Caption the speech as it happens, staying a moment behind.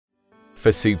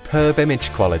For superb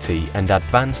image quality and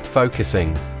advanced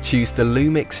focusing, choose the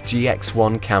LUMIX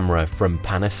GX1 camera from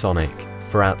Panasonic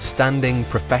for outstanding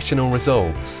professional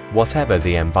results, whatever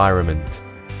the environment.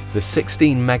 The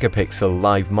 16 megapixel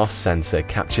live MOS sensor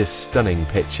captures stunning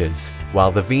pictures,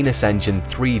 while the Venus Engine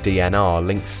 3 DNR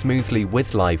links smoothly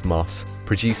with live MOS,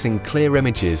 producing clear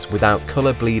images without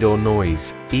color bleed or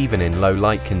noise, even in low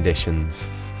light conditions.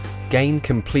 Gain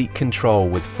complete control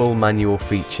with full manual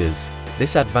features.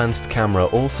 This advanced camera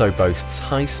also boasts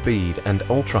high-speed and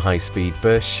ultra-high-speed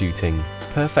burst shooting,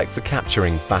 perfect for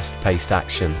capturing fast-paced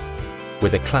action.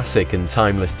 With a classic and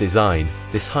timeless design,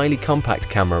 this highly compact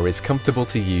camera is comfortable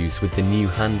to use with the new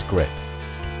hand grip.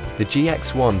 The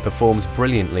GX1 performs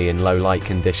brilliantly in low light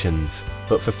conditions,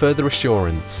 but for further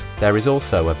assurance, there is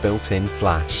also a built-in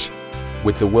flash.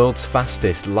 With the world's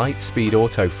fastest light-speed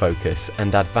autofocus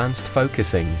and advanced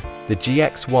focusing, the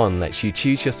GX1 lets you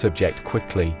choose your subject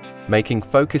quickly, making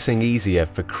focusing easier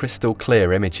for crystal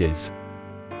clear images.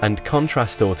 And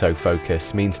contrast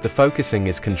autofocus means the focusing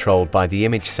is controlled by the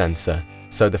image sensor,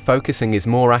 so the focusing is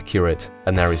more accurate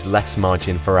and there is less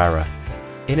margin for error.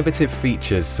 Innovative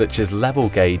features such as level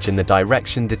gauge and the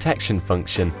direction detection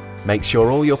function make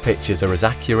sure all your pictures are as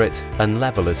accurate and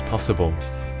level as possible.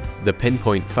 The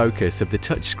pinpoint focus of the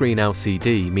touchscreen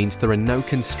LCD means there are no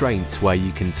constraints where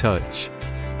you can touch.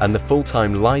 And the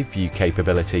full-time live view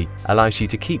capability allows you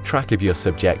to keep track of your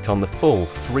subject on the full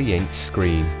 3-inch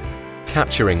screen.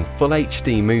 Capturing Full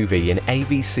HD movie in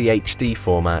AVC HD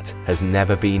format has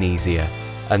never been easier,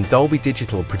 and Dolby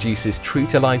Digital produces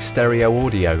true-to-life stereo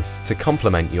audio to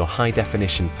complement your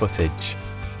high-definition footage.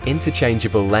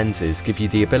 Interchangeable lenses give you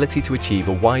the ability to achieve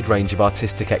a wide range of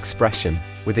artistic expression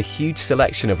with a huge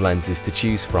selection of lenses to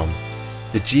choose from.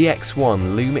 The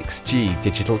GX1 LUMIX G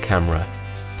digital camera.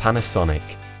 Panasonic.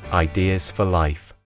 Ideas for life.